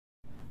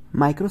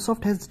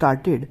Microsoft has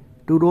started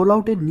to roll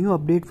out a new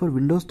update for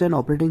Windows 10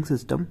 operating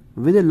system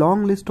with a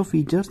long list of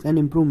features and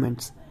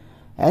improvements.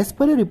 As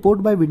per a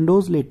report by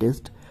Windows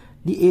Latest,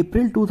 the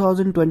April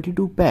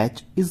 2022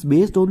 patch is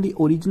based on the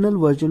original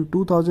version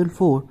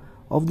 2004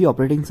 of the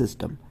operating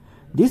system.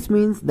 This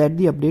means that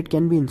the update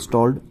can be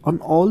installed on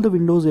all the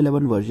Windows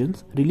 11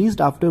 versions released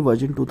after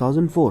version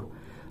 2004.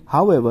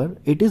 However,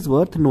 it is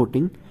worth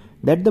noting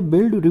that the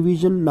build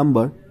revision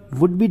number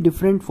would be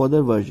different for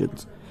the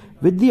versions.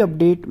 With the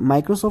update,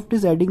 Microsoft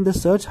is adding the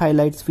search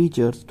highlights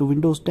features to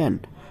Windows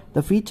 10.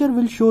 The feature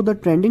will show the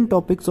trending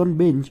topics on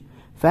Binge,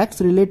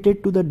 facts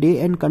related to the day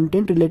and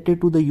content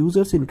related to the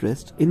user's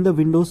interest in the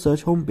Windows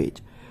search homepage.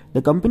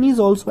 The company is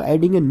also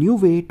adding a new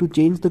way to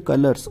change the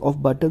colors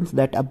of buttons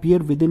that appear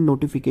within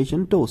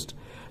notification toast.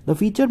 The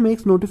feature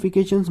makes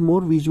notifications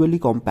more visually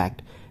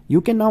compact.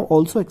 You can now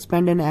also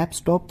expand an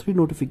app's top 3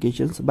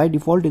 notifications by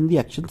default in the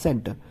Action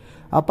Center.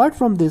 Apart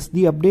from this,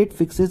 the update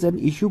fixes an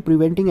issue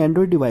preventing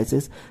Android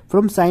devices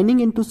from signing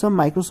into some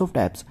Microsoft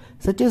apps,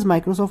 such as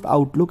Microsoft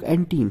Outlook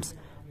and Teams.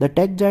 The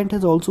tech giant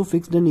has also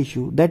fixed an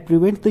issue that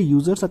prevents the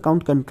user's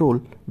account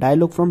control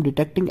dialog from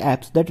detecting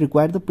apps that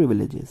require the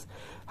privileges.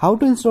 How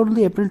to install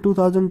the April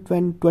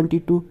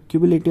 2022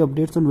 cumulative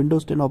updates on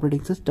Windows 10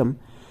 operating system?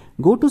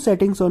 Go to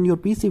Settings on your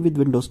PC with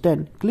Windows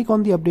 10, click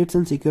on the Updates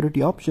and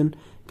Security option,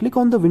 click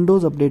on the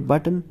Windows Update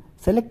button,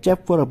 select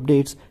Check for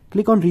Updates,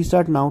 click on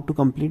Restart Now to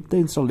complete the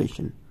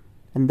installation.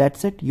 And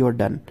that's it, you're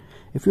done.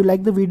 If you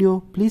like the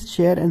video, please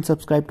share and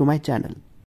subscribe to my channel.